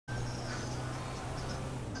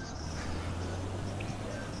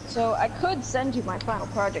So I could send you my final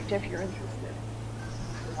project if you're interested.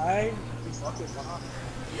 I fucking not.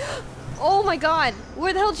 Oh my god!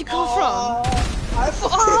 Where the hell did you come from? I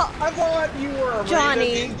thought you were a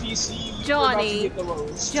Johnny. random NPC. Johnny. You were about to get the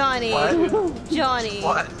roast. Johnny. What? Johnny.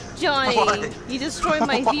 What? Johnny. What? You destroyed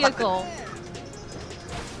my vehicle.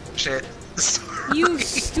 Shit. You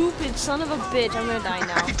stupid son of a bitch. I'm gonna die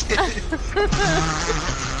now.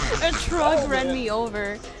 A truck ran me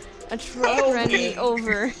over. A truck ran me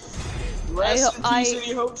over. Rest in peace,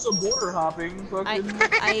 any hopes of border hopping.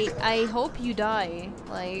 I hope you die.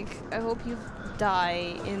 Like, I hope you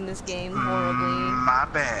die in this game horribly. My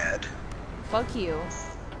bad. Fuck you.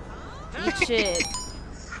 Eat shit.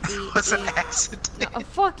 It was an accident. No,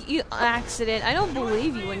 fuck you, accident. I don't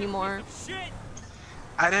believe you anymore.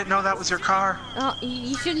 I didn't know that was your car.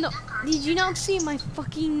 You should know. Did you not see my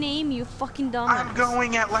fucking name, you fucking dumbass? I'm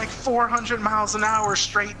going at like 400 miles an hour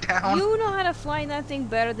straight down. You know how to fly that thing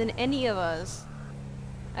better than any of us.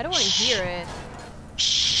 I don't want to hear it.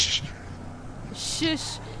 Shh.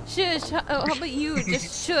 Shush. Shush. How about you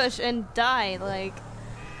just shush and die, like...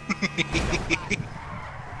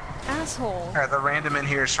 Asshole. Alright, the random in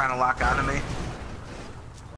here is trying to lock onto me.